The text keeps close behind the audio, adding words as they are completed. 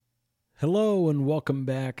Hello and welcome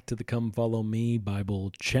back to the Come Follow Me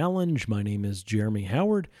Bible Challenge. My name is Jeremy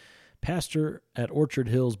Howard, pastor at Orchard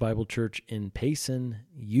Hills Bible Church in Payson,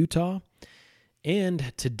 Utah.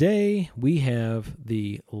 And today we have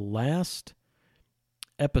the last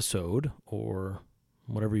episode, or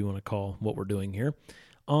whatever you want to call what we're doing here,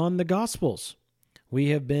 on the Gospels. We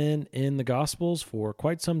have been in the Gospels for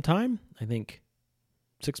quite some time. I think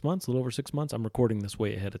 6 months, a little over 6 months. I'm recording this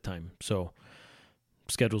way ahead of time, so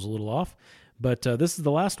schedule's a little off, but this is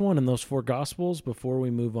the last one in those four Gospels before we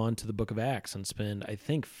move on to the book of Acts and spend, I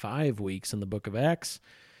think, 5 weeks in the book of Acts,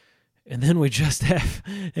 and then we just have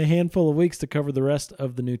a handful of weeks to cover the rest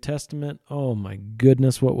of the New Testament. Oh my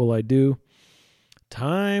goodness, what will I do?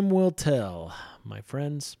 Time will tell, my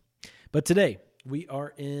friends. But today, we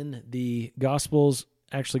are in the Gospels,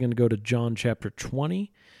 actually going to go to John chapter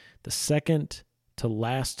 20, the second to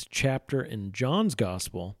last chapter in John's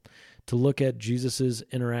Gospel, to look at Jesus'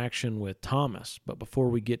 interaction with Thomas. But before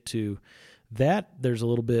we get to that, there's a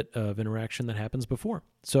little bit of interaction that happens before.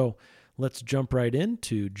 So let's jump right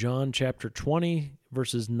into John chapter 20,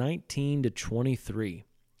 verses 19 to 23.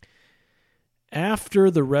 After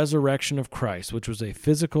the resurrection of Christ, which was a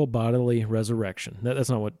physical bodily resurrection. That's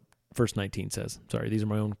not what verse 19 says. Sorry, these are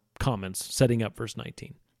my own comments setting up verse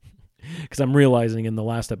 19. Because I'm realizing in the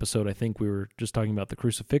last episode, I think we were just talking about the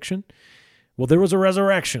crucifixion. Well, there was a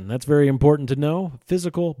resurrection. That's very important to know.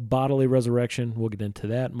 Physical, bodily resurrection. We'll get into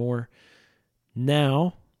that more.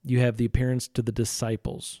 Now, you have the appearance to the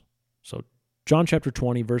disciples. So, John chapter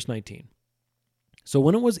 20, verse 19. So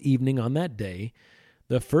when it was evening on that day,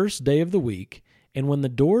 the first day of the week, and when the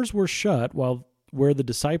doors were shut where the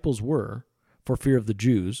disciples were, for fear of the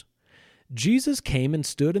Jews, Jesus came and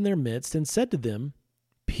stood in their midst and said to them,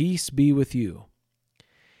 "Peace be with you."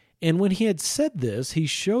 And when he had said this, he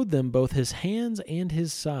showed them both his hands and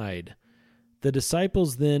his side. The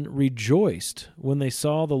disciples then rejoiced when they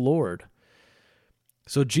saw the Lord.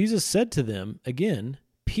 So Jesus said to them again,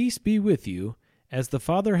 "Peace be with you. As the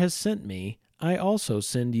Father has sent me, I also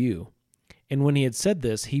send you." And when he had said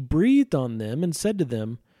this, he breathed on them and said to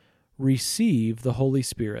them, "Receive the Holy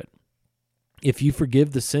Spirit. If you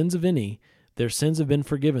forgive the sins of any, their sins have been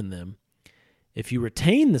forgiven them. If you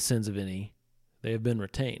retain the sins of any, they have been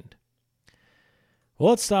retained." Well,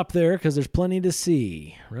 let's stop there because there's plenty to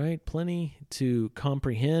see, right? Plenty to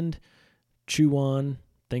comprehend, chew on,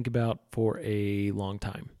 think about for a long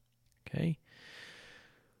time, okay?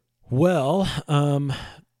 Well,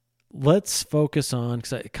 let's focus on,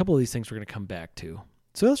 because a couple of these things we're going to come back to.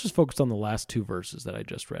 So let's just focus on the last two verses that I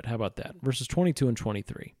just read. How about that? Verses 22 and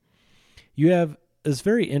 23. You have this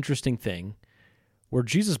very interesting thing where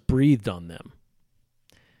Jesus breathed on them,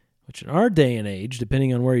 which in our day and age,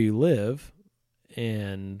 depending on where you live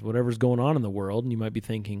and whatever's going on in the world, and you might be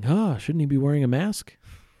thinking, shouldn't he be wearing a mask?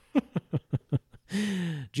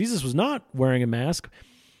 Jesus was not wearing a mask,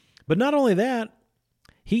 but not only that,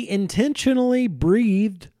 he intentionally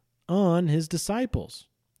breathed on his disciples.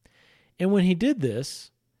 And when he did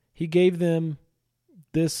this, he gave them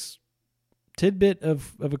this tidbit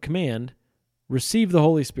of a command: receive the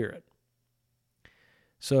Holy Spirit.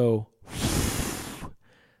 So,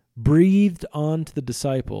 breathed onto the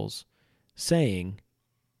disciples, saying,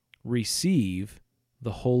 receive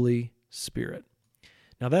the Holy Spirit.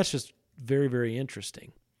 Now that's just very, very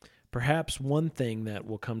interesting. Perhaps one thing that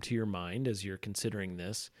will come to your mind as you're considering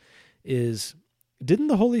this is, didn't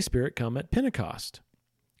the Holy Spirit come at Pentecost?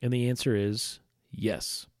 And the answer is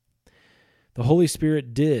yes. The Holy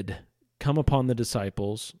Spirit did come upon the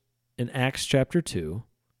disciples in Acts chapter 2,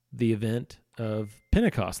 the event of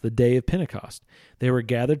Pentecost, the day of Pentecost. They were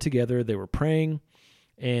gathered together, they were praying,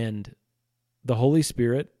 and the Holy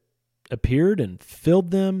Spirit appeared and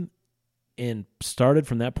filled them and started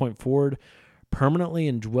from that point forward permanently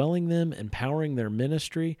indwelling them, empowering their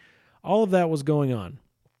ministry. All of that was going on.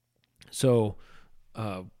 So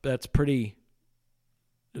that's pretty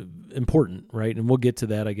important, right? And we'll get to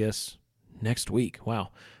that, I guess, next week.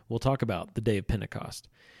 Wow. We'll talk about the day of Pentecost.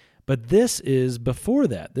 But this is before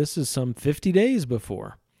that. This is some 50 days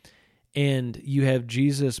before. And you have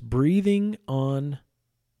Jesus breathing on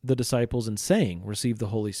the disciples and saying, receive the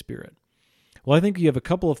Holy Spirit. Well, I think you have a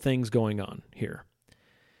couple of things going on here.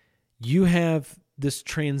 You have this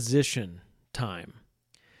transition time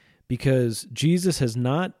because Jesus has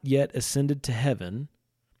not yet ascended to heaven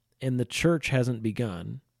and the church hasn't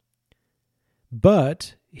begun,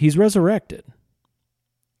 but he's resurrected.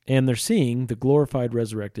 And they're seeing the glorified,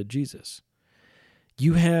 resurrected Jesus.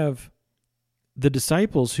 You have the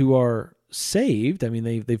disciples who are saved. I mean,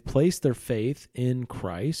 they've placed their faith in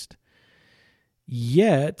Christ,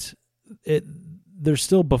 yet they're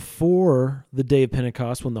still before the day of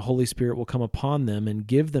Pentecost when the Holy Spirit will come upon them and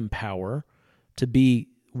give them power to be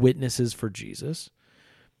witnesses for Jesus.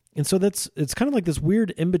 And so it's kind of like this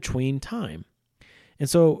weird in-between time. And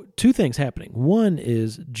so two things happening. One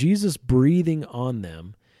is Jesus breathing on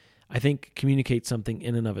them, I think, communicates something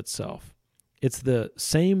in and of itself. It's the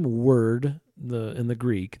same word in the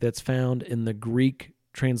Greek that's found in the Greek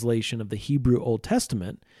translation of the Hebrew Old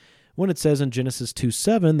Testament when it says in Genesis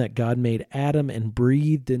 2:7 that God made Adam and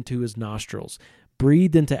breathed into his nostrils,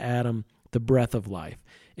 breathed into Adam the breath of life.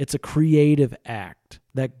 It's a creative act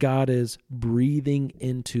that God is breathing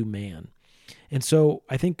into man. And so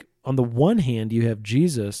I think on the one hand, you have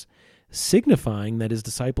Jesus signifying that his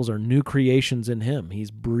disciples are new creations in him.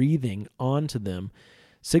 He's breathing onto them,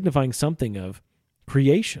 signifying something of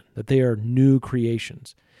creation, that they are new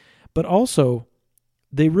creations. But also,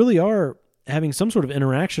 they really are having some sort of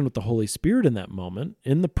interaction with the Holy Spirit in that moment.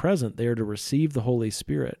 In the present, they are to receive the Holy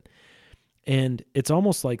Spirit. And it's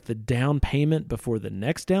almost like the down payment before the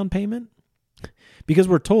next down payment, because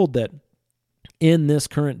we're told that in this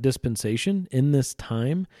current dispensation, in this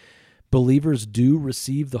time, believers do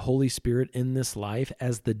receive the Holy Spirit in this life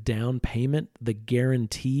as the down payment, the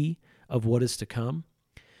guarantee of what is to come.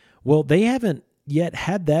 Well, they haven't yet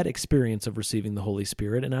had that experience of receiving the Holy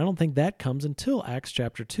Spirit, and I don't think that comes until Acts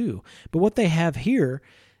chapter 2. But what they have here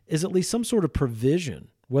is at least some sort of provision,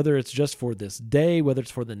 whether it's just for this day, whether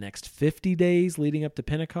it's for the next 50 days leading up to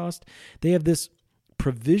Pentecost. They have this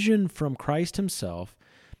provision from Christ himself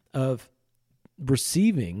of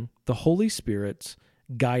receiving the Holy Spirit's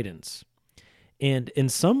guidance. And in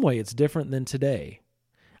some way, it's different than today.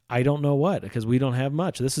 I don't know what, because we don't have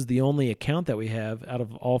much. This is the only account that we have out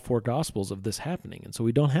of all four Gospels of this happening, and so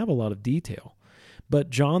we don't have a lot of detail. But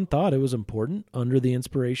John thought it was important, under the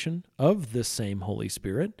inspiration of this same Holy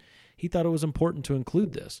Spirit, he thought it was important to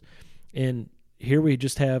include this. And here we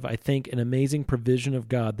just have, I think, an amazing provision of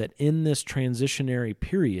God that in this transitionary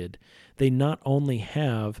period, they not only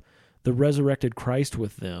have the resurrected Christ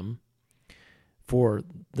with them for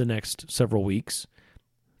the next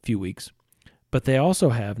few weeks, but they also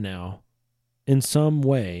have now, in some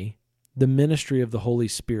way, the ministry of the Holy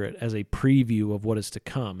Spirit as a preview of what is to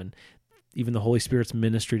come. And even the Holy Spirit's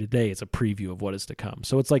ministry today is a preview of what is to come.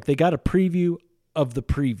 So it's like they got a preview of the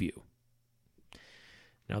preview.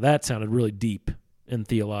 Now that sounded really deep and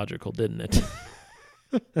theological, didn't it?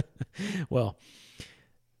 Well,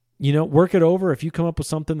 work it over. If you come up with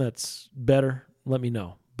something that's better, let me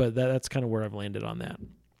know. But that's kind of where I've landed on that.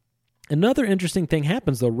 Another interesting thing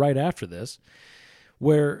happens, though, right after this,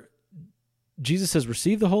 where Jesus says,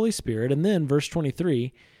 receive the Holy Spirit, and then verse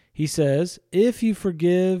 23, he says, if you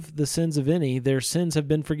forgive the sins of any, their sins have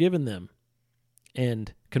been forgiven them.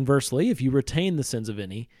 And conversely, if you retain the sins of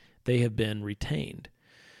any, they have been retained.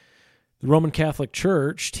 The Roman Catholic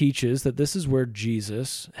Church teaches that this is where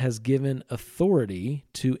Jesus has given authority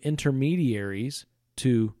to intermediaries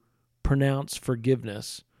to pronounce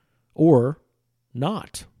forgiveness or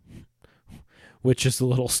not, which is a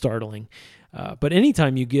little startling. But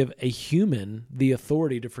anytime you give a human the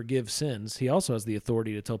authority to forgive sins, he also has the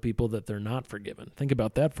authority to tell people that they're not forgiven. Think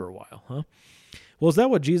about that for a while, huh? Well, is that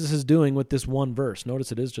what Jesus is doing with this one verse?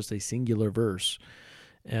 Notice it is just a singular verse.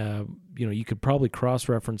 You could probably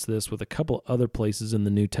cross-reference this with a couple other places in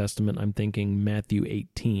the New Testament. I'm thinking Matthew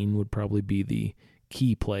 18 would probably be the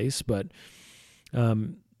key place, but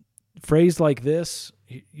phrased like this,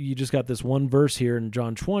 you just got this one verse here in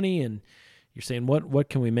John 20, and you're saying, what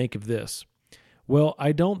can we make of this? Well,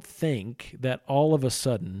 I don't think that all of a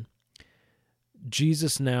sudden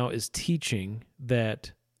Jesus now is teaching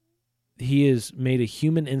that he has made a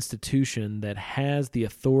human institution that has the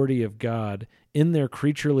authority of God in their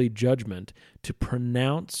creaturely judgment to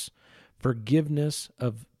pronounce forgiveness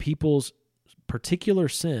of people's particular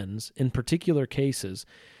sins in particular cases,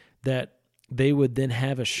 that they would then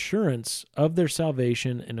have assurance of their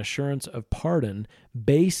salvation and assurance of pardon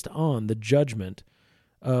based on the judgment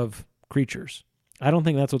of creatures. I don't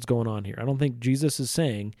think that's what's going on here. I don't think Jesus is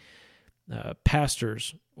saying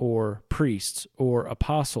pastors or priests or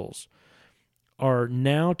apostles are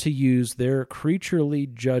now to use their creaturely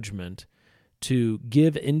judgment to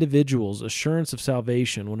give individuals assurance of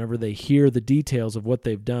salvation whenever they hear the details of what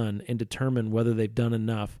they've done and determine whether they've done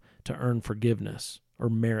enough to earn forgiveness or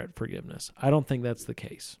merit forgiveness. I don't think that's the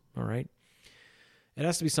case, all right? It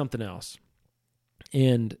has to be something else.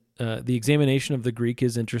 And the examination of the Greek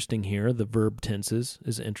is interesting here. The verb tenses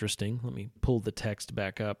is interesting. Let me pull the text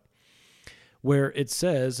back up, where it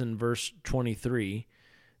says in verse 23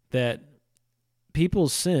 that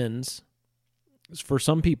people's sins, for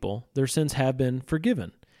some people, their sins have been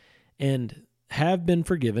forgiven. And have been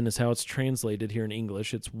forgiven is how it's translated here in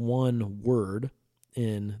English. It's one word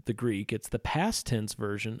in the Greek. It's the past tense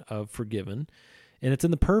version of forgiven, and it's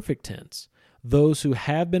in the perfect tense. Those who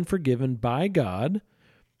have been forgiven by God,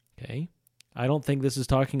 okay? I don't think this is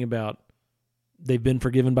talking about they've been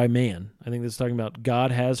forgiven by man. I think this is talking about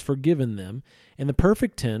God has forgiven them. And the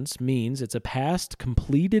perfect tense means it's a past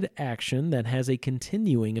completed action that has a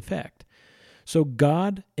continuing effect. So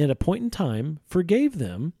God, at a point in time, forgave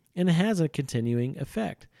them, and it has a continuing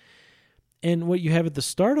effect. And what you have at the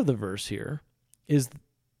start of the verse here is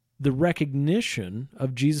the recognition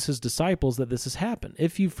of Jesus' disciples that this has happened.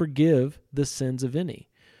 If you forgive the sins of any,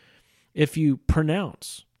 if you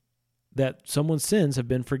pronounce that someone's sins have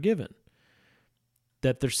been forgiven,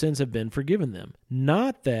 that their sins have been forgiven them,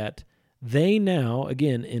 not that they now,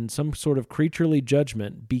 again, in some sort of creaturely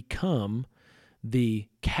judgment, become the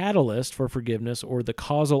catalyst for forgiveness or the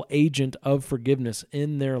causal agent of forgiveness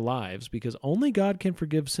in their lives, because only God can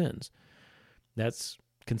forgive sins. That's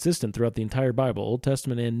consistent throughout the entire Bible, Old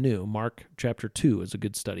Testament and New. Mark chapter 2 is a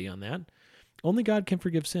good study on that. Only God can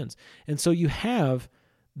forgive sins. And so you have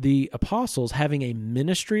the apostles having a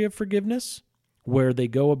ministry of forgiveness where they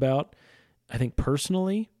go about, I think,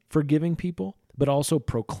 personally forgiving people, but also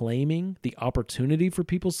proclaiming the opportunity for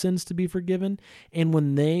people's sins to be forgiven. And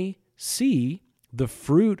when they see the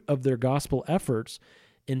fruit of their gospel efforts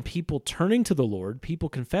in people turning to the Lord, people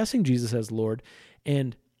confessing Jesus as Lord,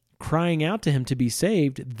 and crying out to him to be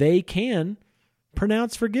saved, they can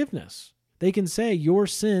pronounce forgiveness. They can say, your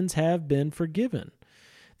sins have been forgiven.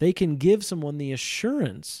 They can give someone the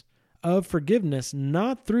assurance of forgiveness,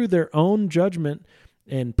 not through their own judgment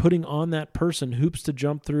and putting on that person hoops to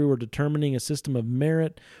jump through or determining a system of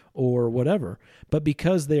merit or whatever, but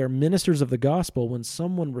because they are ministers of the gospel. When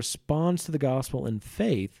someone responds to the gospel in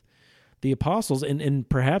faith, the apostles, and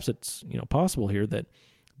perhaps it's possible here that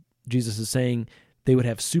Jesus is saying they would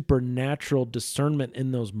have supernatural discernment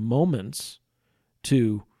in those moments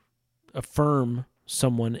to affirm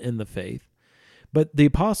someone in the faith. But the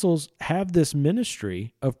apostles have this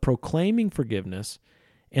ministry of proclaiming forgiveness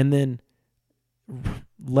and then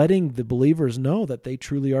letting the believers know that they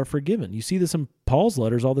truly are forgiven. You see this in Paul's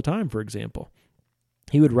letters all the time, for example.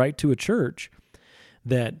 He would write to a church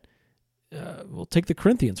that, take the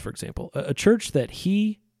Corinthians, for example, a church that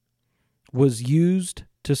he was used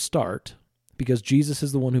to start, because Jesus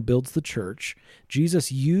is the one who builds the church.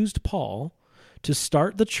 Jesus used Paul to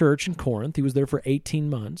start the church in Corinth. He was there for 18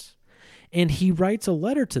 months, and he writes a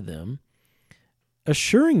letter to them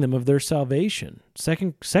assuring them of their salvation.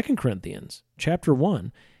 Second Corinthians chapter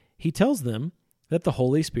 1, he tells them that the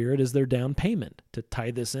Holy Spirit is their down payment. To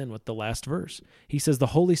tie this in with the last verse, he says the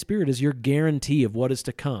Holy Spirit is your guarantee of what is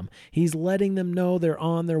to come. He's letting them know they're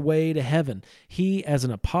on their way to heaven. He, as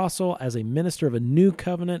an apostle, as a minister of a new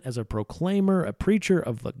covenant, as a proclaimer, a preacher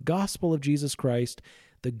of the gospel of Jesus Christ,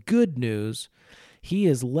 the good news, he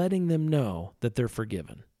is letting them know that they're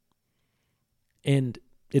forgiven. And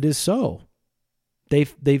it is so.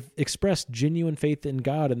 They've expressed genuine faith in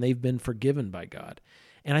God, and they've been forgiven by God.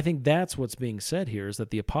 And I think that's what's being said here, is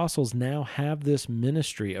that the apostles now have this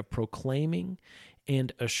ministry of proclaiming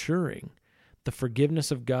and assuring the forgiveness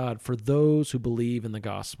of God for those who believe in the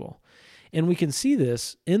gospel. And we can see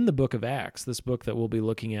this in the book of Acts, this book that we'll be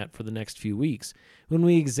looking at for the next few weeks, when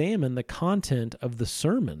we examine the content of the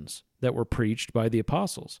sermons that were preached by the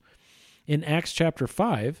apostles. In Acts chapter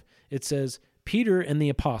 5, it says, Peter and the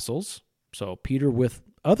apostles, so Peter with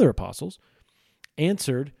other apostles,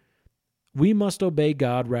 answered, we must obey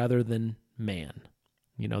God rather than man.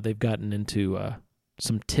 They've gotten into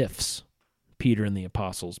some tiffs, Peter and the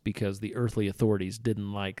apostles, because the earthly authorities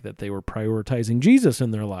didn't like that they were prioritizing Jesus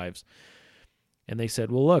in their lives. And they said,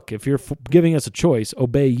 well, look, if you're giving us a choice,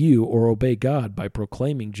 obey you or obey God by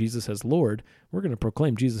proclaiming Jesus as Lord, we're going to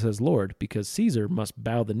proclaim Jesus as Lord because Caesar must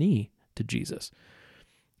bow the knee to Jesus.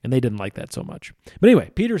 And they didn't like that so much. But anyway,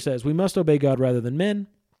 Peter says, we must obey God rather than men.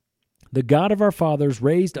 The God of our fathers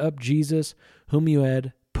raised up Jesus, whom you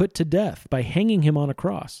had put to death by hanging him on a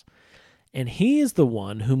cross. And he is the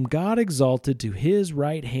one whom God exalted to his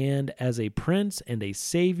right hand as a prince and a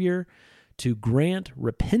savior, to grant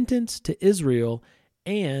repentance to Israel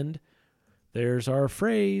and, there's our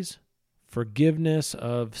phrase, forgiveness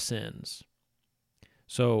of sins.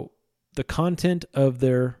 So the content of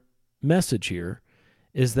their message here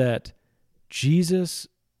is that Jesus,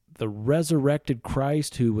 the resurrected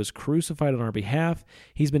Christ who was crucified on our behalf,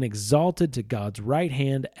 he's been exalted to God's right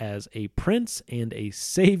hand as a prince and a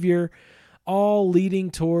savior, all leading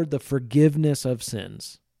toward the forgiveness of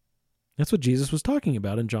sins. That's what Jesus was talking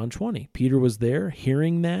about in John 20. Peter was there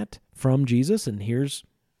hearing that from Jesus, and here's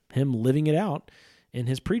him living it out in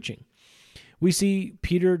his preaching. We see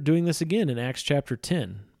Peter doing this again in Acts chapter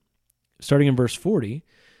 10. Starting in verse 40,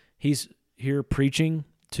 he's here preaching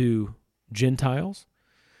to Gentiles,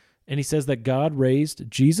 and he says that God raised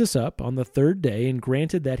Jesus up on the third day and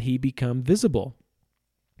granted that he become visible,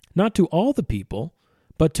 not to all the people,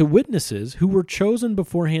 but to witnesses who were chosen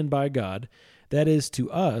beforehand by God, that is,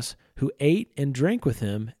 to us who ate and drank with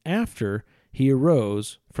him after he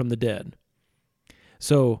arose from the dead.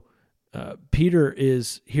 So Peter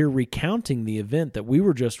is here recounting the event that we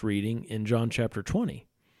were just reading in John chapter 20.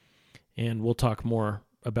 And we'll talk more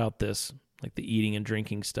about this, like the eating and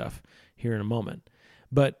drinking stuff, here in a moment.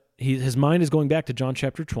 But his mind is going back to John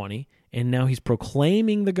chapter 20, and now he's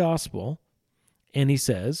proclaiming the gospel, and he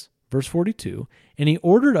says, verse 42, and he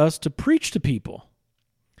ordered us to preach to people.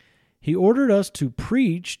 He ordered us to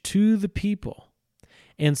preach to the people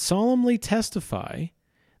and solemnly testify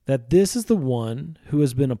that this is the one who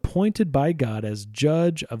has been appointed by God as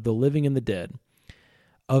judge of the living and the dead.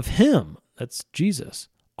 Of him, that's Jesus,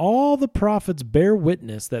 all the prophets bear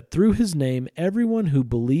witness that through his name everyone who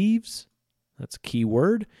believes, that's a key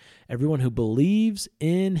word, everyone who believes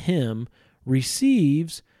in him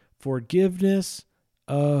receives forgiveness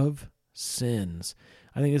of sins.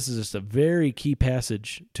 I think this is just a very key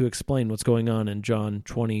passage to explain what's going on in John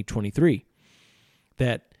 20:23.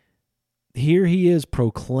 That here he is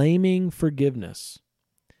proclaiming forgiveness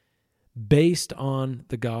based on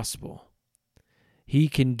the gospel. He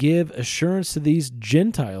can give assurance to these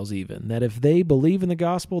Gentiles even that if they believe in the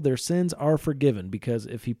gospel, their sins are forgiven. Because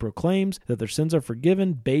if he proclaims that their sins are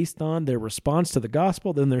forgiven based on their response to the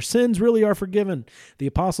gospel, then their sins really are forgiven. The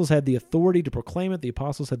apostles had the authority to proclaim it. The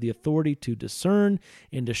apostles had the authority to discern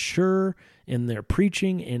and assure in their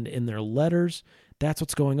preaching and in their letters. That's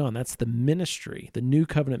what's going on. That's the ministry, the new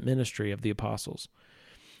covenant ministry of the apostles.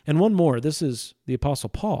 And one more, this is the apostle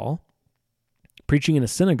Paul preaching in a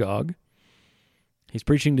synagogue. He's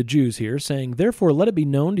preaching to Jews here, saying, therefore let it be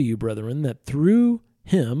known to you, brethren, that through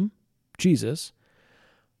him, Jesus,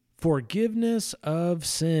 forgiveness of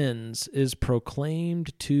sins is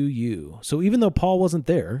proclaimed to you. So even though Paul wasn't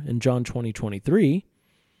there in John 20:23,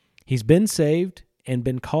 he's been saved and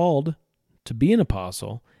been called to be an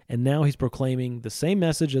apostle, and now he's proclaiming the same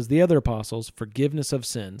message as the other apostles, forgiveness of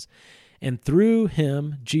sins. And through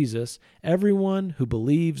him, Jesus, everyone who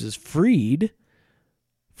believes is freed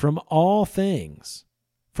from all things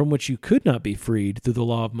from which you could not be freed through the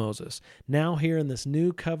law of Moses. Now here in this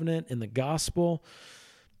new covenant, in the gospel,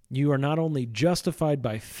 you are not only justified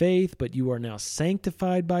by faith, but you are now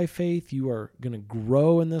sanctified by faith. You are going to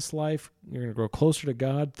grow in this life. You're going to grow closer to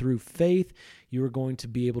God through faith. You are going to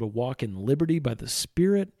be able to walk in liberty by the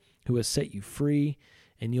Spirit who has set you free,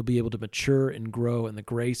 and you'll be able to mature and grow in the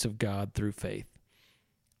grace of God through faith.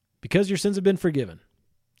 Because your sins have been forgiven.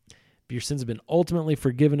 Your sins have been ultimately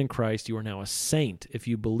forgiven in Christ. You are now a saint if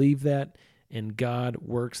you believe that, and God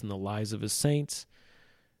works in the lives of his saints.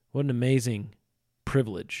 What an amazing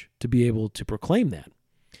privilege to be able to proclaim that.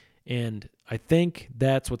 And I think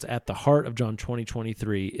that's what's at the heart of John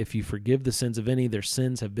 20:23. If you forgive the sins of any, their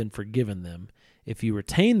sins have been forgiven them. If you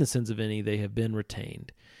retain the sins of any, they have been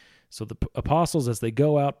retained. So the apostles, as they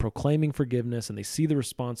go out proclaiming forgiveness and they see the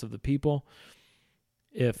response of the people,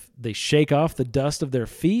 if they shake off the dust of their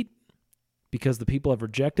feet because the people have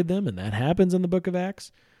rejected them, and that happens in the book of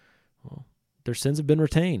Acts, well, their sins have been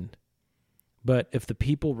retained. But if the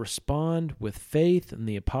people respond with faith and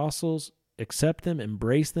the apostles accept them,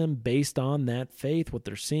 embrace them based on that faith, what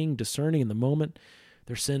they're seeing, discerning in the moment,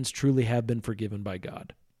 their sins truly have been forgiven by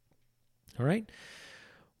God. All right?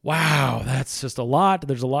 Wow, that's just a lot.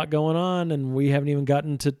 There's a lot going on, and we haven't even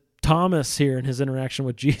gotten to Thomas here and his interaction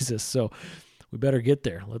with Jesus, so we better get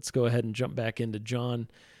there. Let's go ahead and jump back into John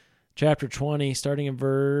chapter 20, starting in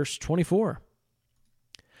verse 24.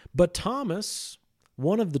 But Thomas,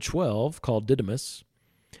 one of the 12, called Didymus,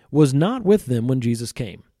 was not with them when Jesus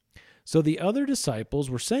came. So the other disciples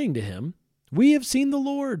were saying to him, "We have seen the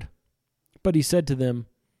Lord." But he said to them,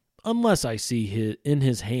 "Unless I see in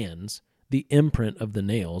his hands the imprint of the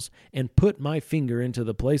nails, and put my finger into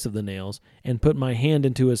the place of the nails, and put my hand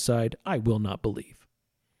into his side, I will not believe."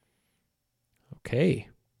 Okay,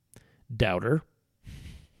 doubter.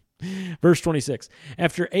 Verse 26,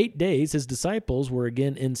 after 8 days, his disciples were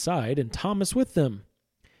again inside, and Thomas with them.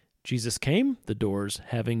 Jesus came, the doors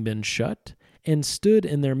having been shut, and stood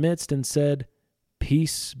in their midst and said,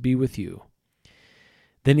 "Peace be with you."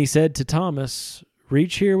 Then he said to Thomas,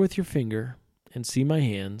 "Reach here with your finger, and see my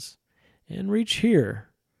hands, and reach here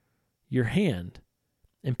your hand,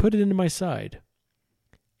 and put it into my side.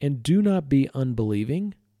 And do not be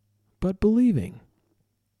unbelieving, but believing."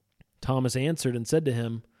 Thomas answered and said to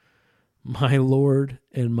him, "My Lord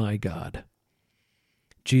and my God."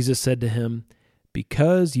 Jesus said to him,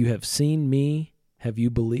 "Because you have seen me, have you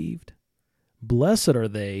believed? Blessed are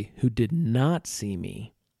they who did not see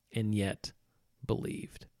me and yet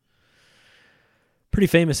believed." Pretty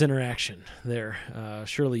famous interaction there.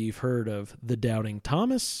 Surely you've heard of the doubting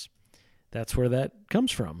Thomas. That's where that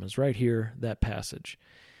comes from, is right here, that passage.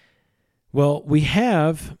 Well, we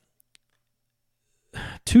have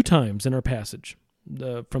 2 times in our passage,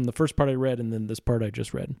 from the first part I read and then this part I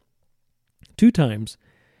just read. 2 times,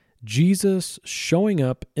 Jesus showing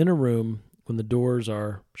up in a room when the doors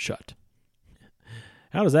are shut.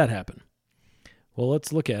 How does that happen? Well,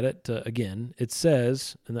 let's look at it again. It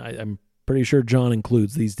says, and I'm pretty sure John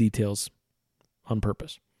includes these details on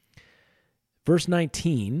purpose. Verse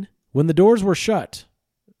 19, when the doors were shut,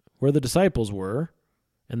 where the disciples were,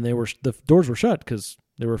 and the doors were shut because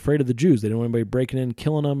they were afraid of the Jews. They didn't want anybody breaking in,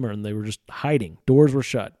 killing them, and they were just hiding. Doors were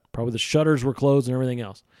shut. Probably the shutters were closed and everything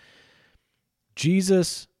else.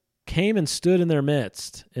 Jesus came and stood in their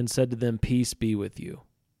midst and said to them, "Peace be with you."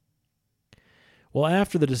 Well,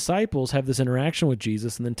 after the disciples have this interaction with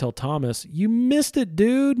Jesus and then tell Thomas, "You missed it,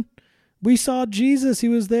 dude. We saw Jesus. He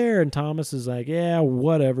was there." And Thomas is like, "Yeah,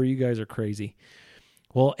 whatever. You guys are crazy."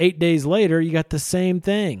 Well, 8 days later, you got the same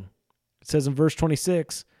thing. It says in verse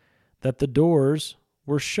 26 that the doors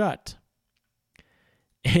were shut.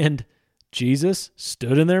 And Jesus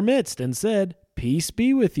stood in their midst and said, "Peace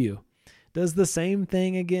be with you." Does the same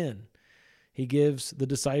thing again. He gives the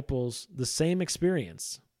disciples the same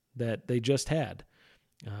experience that they just had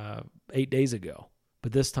 8 days ago,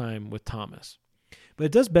 but this time with Thomas. But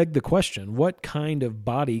it does beg the question, what kind of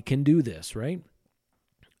body can do this, right?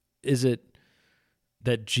 Is it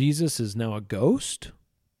that Jesus is now a ghost,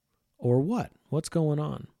 or what? What's going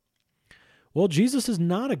on? Well, Jesus is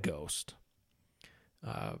not a ghost,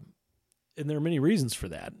 and there are many reasons for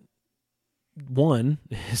that. One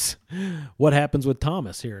is what happens with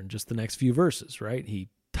Thomas here in just the next few verses, right? He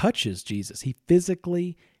touches Jesus. He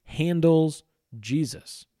physically handles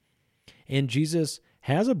Jesus. And Jesus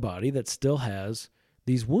has a body that still has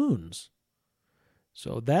these wounds.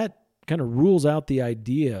 So that kind of rules out the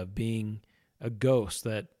idea of being a ghost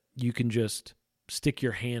that you can just stick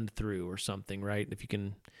your hand through or something, right? If you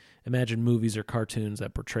can imagine movies or cartoons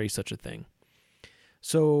that portray such a thing.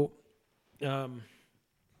 So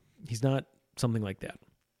he's not something like that.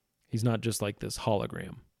 He's not just like this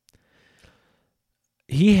hologram.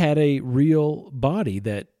 He had a real body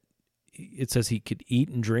that it says he could eat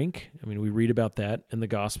and drink. I mean, we read about that in the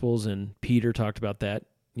Gospels, and Peter talked about that,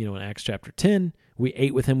 in Acts chapter 10. We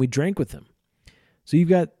ate with him, we drank with him. So you've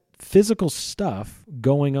got physical stuff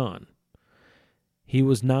going on. He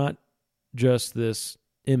was not just this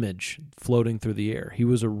image floating through the air. He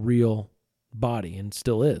was a real body, and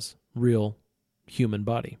still is, real human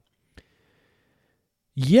body.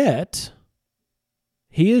 Yet,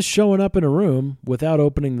 he is showing up in a room without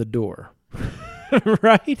opening the door,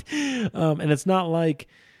 right? And it's not like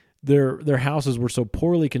their houses were so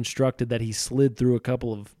poorly constructed that he slid through a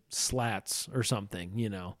couple of slats or something.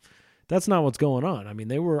 That's not what's going on. I mean,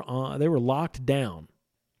 they were locked down,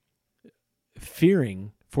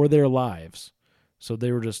 fearing for their lives. So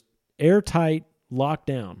they were just airtight, locked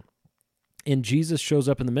down. And Jesus shows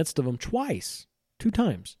up in the midst of them twice, 2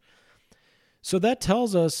 times. So that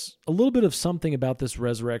tells us a little bit of something about this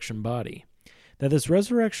resurrection body. That this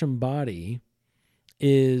resurrection body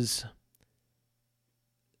is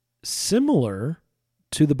similar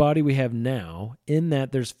to the body we have now in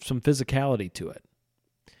that there's some physicality to it.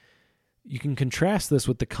 You can contrast this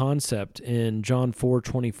with the concept in John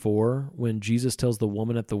 4:24 when Jesus tells the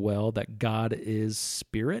woman at the well that God is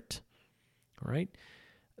spirit, right?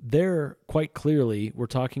 There, quite clearly, we're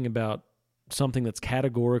talking about something that's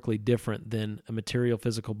categorically different than a material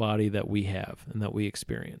physical body that we have and that we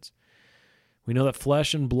experience. We know that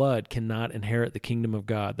flesh and blood cannot inherit the kingdom of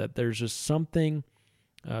God, that there's just something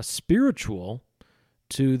spiritual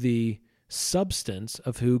to the substance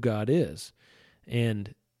of who God is.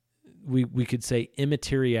 And we could say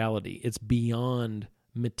immateriality. It's beyond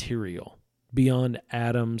material, beyond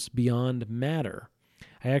atoms, beyond matter.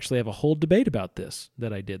 I actually have a whole debate about this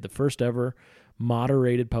that I did. The first ever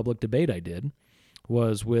moderated public debate I did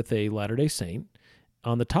was with a Latter-day Saint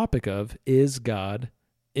on the topic of, is God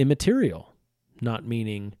immaterial? Not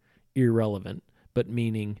meaning irrelevant, but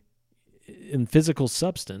meaning in physical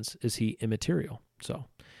substance, is he immaterial? So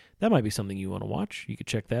that might be something you want to watch. You could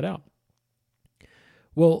check that out.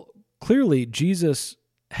 Well, clearly Jesus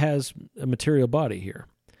has a material body here.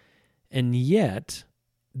 And yet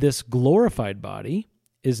this glorified body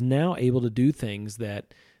is now able to do things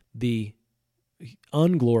that the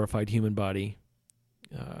unglorified human body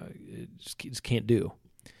just can't do.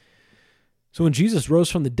 So when Jesus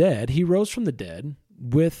rose from the dead, he rose from the dead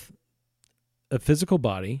with a physical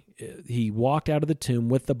body. He walked out of the tomb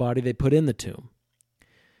with the body they put in the tomb.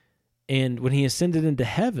 And when he ascended into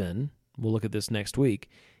heaven, we'll look at this next week,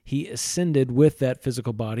 he ascended with that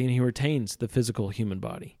physical body, and he retains the physical human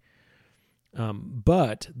body.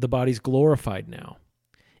 But the body's glorified now.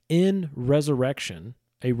 In resurrection,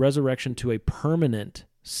 a resurrection to a permanent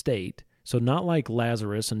state, so not like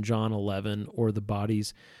Lazarus in John 11 or the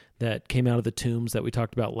bodies that came out of the tombs that we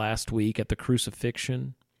talked about last week at the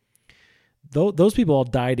crucifixion. Those people all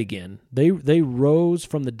died again. They rose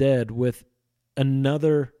from the dead with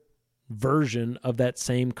another version of that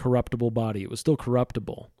same corruptible body. It was still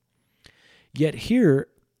corruptible. Yet here,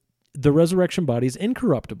 the resurrection body is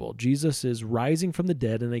incorruptible. Jesus is rising from the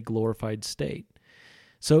dead in a glorified state.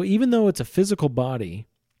 So even though it's a physical body,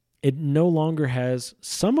 it no longer has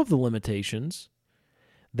some of the limitations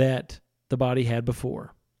that the body had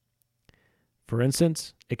before. For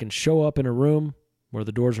instance, it can show up in a room where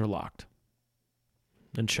the doors are locked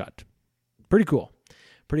and shut. Pretty cool.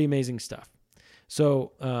 Pretty amazing stuff.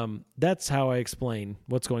 So that's how I explain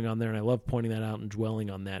what's going on there, and I love pointing that out and dwelling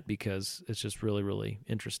on that because it's just really, really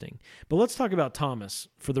interesting. But let's talk about Thomas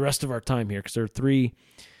for the rest of our time here, because there are three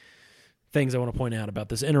things I want to point out about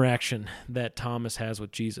this interaction that Thomas has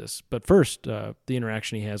with Jesus. But first, the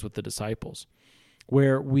interaction he has with the disciples,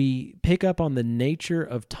 where we pick up on the nature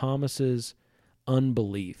of Thomas's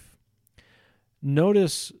unbelief.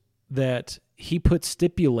 Notice that he put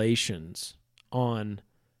stipulations on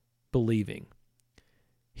believing.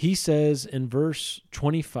 He says in verse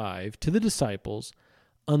 25 to the disciples,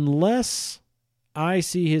 unless I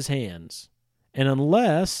see his hands, and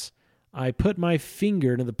unless I put my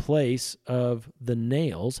finger into the place of the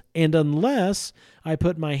nails, and unless I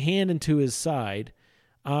put my hand into his side,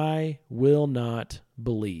 I will not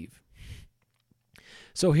believe.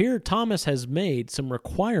 So here Thomas has made some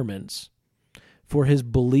requirements for his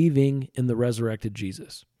believing in the resurrected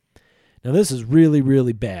Jesus. Now this is really,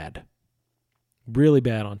 really bad. Really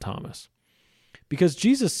bad on Thomas. Because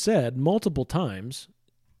Jesus said multiple times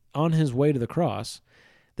on his way to the cross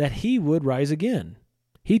that he would rise again.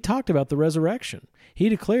 He talked about the resurrection. He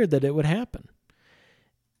declared that it would happen.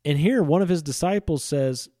 And here one of his disciples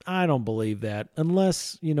says, I don't believe that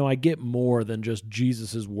unless, I get more than just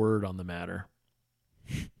Jesus' word on the matter.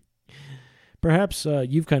 Perhaps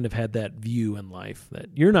you've kind of had that view in life that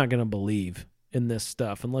you're not going to believe in this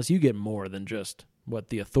stuff unless you get more than just what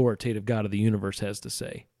the authoritative God of the universe has to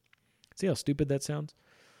say. See how stupid that sounds?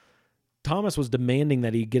 Thomas was demanding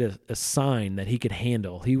that he get a sign that he could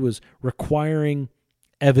handle. He was requiring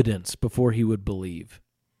evidence before he would believe.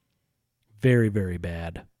 Very, very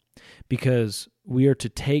bad. Because we are to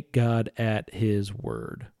take God at his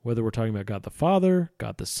word. Whether we're talking about God the Father,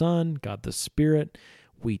 God the Son, God the Spirit,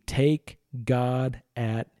 we take God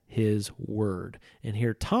at his word. And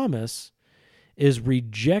here Thomas is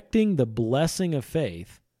rejecting the blessing of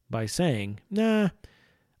faith by saying, nah,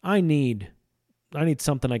 I need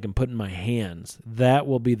something I can put in my hands. That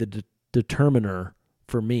will be the determiner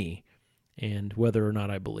for me and whether or not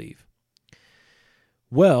I believe.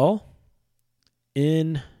 Well,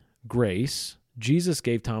 in grace, Jesus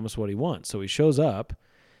gave Thomas what he wants. So he shows up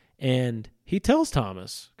and he tells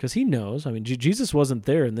Thomas, because he knows, Jesus wasn't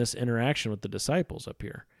there in this interaction with the disciples up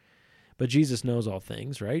here, but Jesus knows all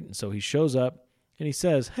things, right? And so he shows up and he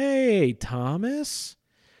says, hey, Thomas,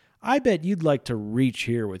 I bet you'd like to reach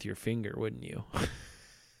here with your finger, wouldn't you?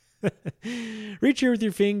 Reach here with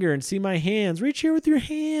your finger and see my hands. Reach here with your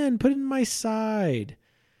hand. Put it in my side.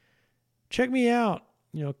 Check me out.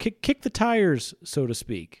 Kick the tires, so to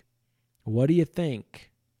speak. What do you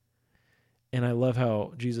think? And I love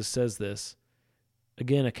how Jesus says this.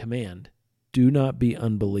 Again, a command. Do not be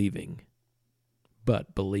unbelieving,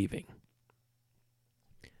 but believing.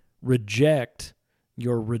 Reject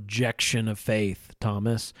your rejection of faith,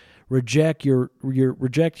 Thomas. Reject your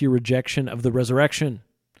rejection of the resurrection.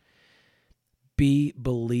 Be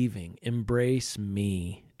believing. Embrace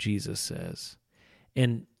me, Jesus says.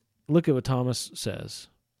 And look at what Thomas says.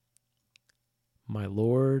 My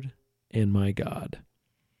Lord and my God.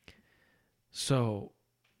 So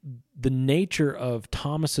the nature of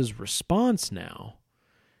Thomas's response now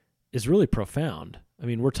is really profound.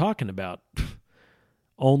 We're talking about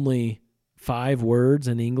only 5 words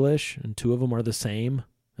in English, and 2 of them are the same,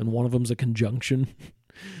 and one of them's a conjunction.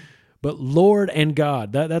 But Lord and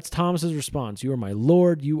God, that's Thomas's response. You are my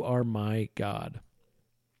Lord, you are my God.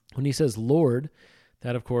 When he says Lord,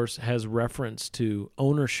 that of course has reference to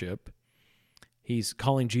ownership. He's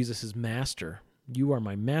calling Jesus his master. You are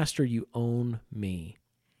my master, you own me.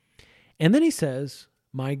 And then he says,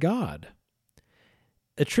 my God.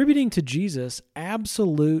 attributing to Jesus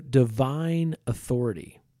absolute divine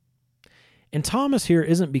authority. And Thomas here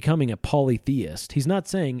isn't becoming a polytheist. He's not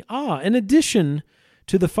saying, in addition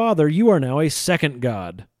to the Father, you are now a second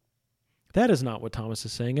God. That is not what Thomas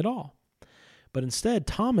is saying at all. But instead,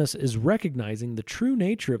 Thomas is recognizing the true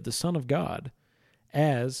nature of the Son of God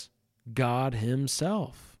as God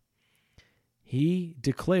himself. He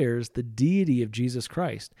declares the deity of Jesus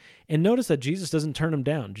Christ. And notice that Jesus doesn't turn him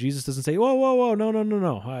down. Jesus doesn't say, whoa,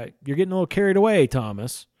 no. You're getting a little carried away,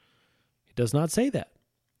 Thomas. He does not say that.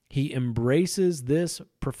 He embraces this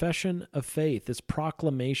profession of faith, this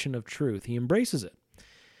proclamation of truth. He embraces it,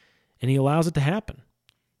 and he allows it to happen.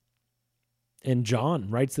 And John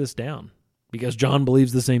writes this down because John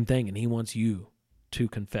believes the same thing, and he wants you to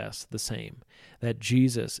confess the same, that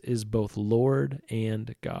Jesus is both Lord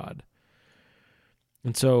and God.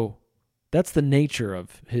 And so that's the nature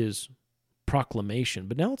of his proclamation.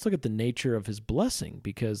 But now let's look at the nature of his blessing,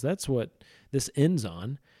 because that's what this ends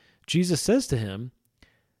on. Jesus says to him,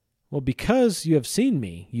 well, because you have seen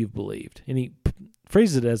me, you've believed. And he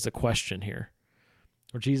phrases it as a question here,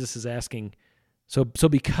 where Jesus is asking, so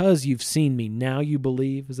because you've seen me, now you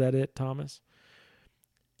believe? Is that it, Thomas?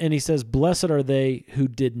 And he says, blessed are they who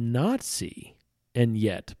did not see and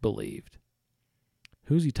yet believed.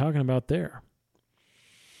 Who's he talking about there?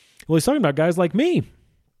 Well, he's talking about guys like me.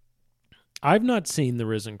 I've not seen the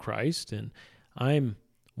risen Christ, and I'm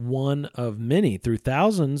one of many through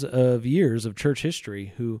thousands of years of church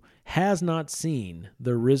history who has not seen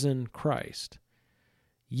the risen Christ.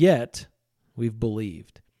 Yet, we've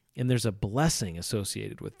believed. And there's a blessing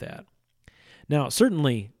associated with that. Now,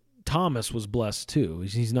 certainly, Thomas was blessed too.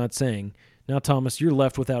 He's not saying, now, Thomas, you're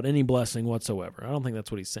left without any blessing whatsoever. I don't think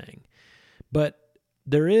that's what he's saying. But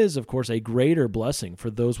there is, of course, a greater blessing for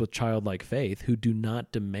those with childlike faith who do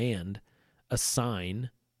not demand a sign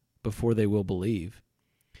before they will believe.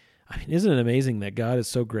 I mean, isn't it amazing that God is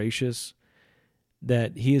so gracious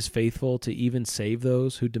that he is faithful to even save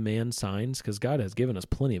those who demand signs? Because God has given us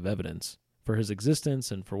plenty of evidence for his existence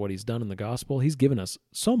and for what he's done in the gospel. He's given us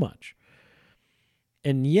so much.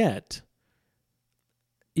 And yet,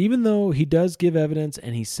 even though he does give evidence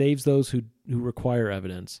and he saves those who require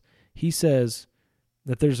evidence, he says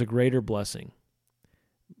that there's a greater blessing.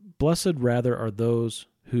 Blessed rather are those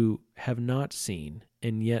who have not seen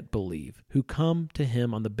and yet believe, who come to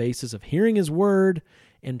him on the basis of hearing his word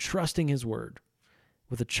and trusting his word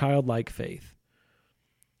with a childlike faith.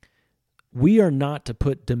 We are not to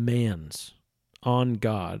put demands on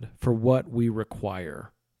God for what we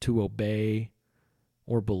require to obey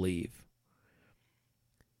or believe.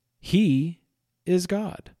 He is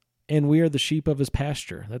God, and we are the sheep of his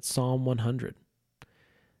pasture. That's Psalm 100.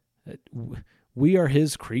 We are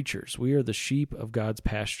his creatures. We are the sheep of God's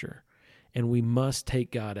pasture, and we must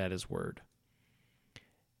take God at his word.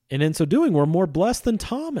 And in so doing, we're more blessed than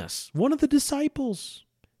Thomas, one of the disciples,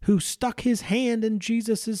 who stuck his hand in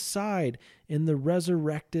Jesus' side in the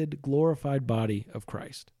resurrected, glorified body of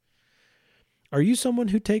Christ. Are you someone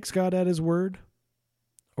who takes God at his word?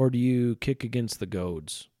 Or do you kick against the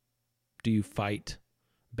goads? Do you fight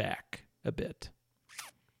back a bit?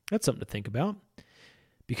 That's something to think about.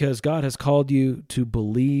 Because God has called you to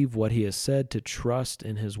believe what he has said, to trust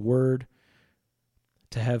in his word,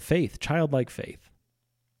 to have faith, childlike faith,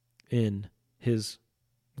 in his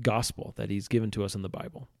gospel that he's given to us in the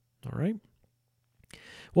Bible. All right?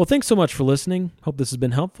 Well, thanks so much for listening. Hope this has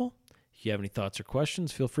been helpful. If you have any thoughts or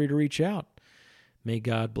questions, feel free to reach out. May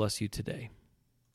God bless you today.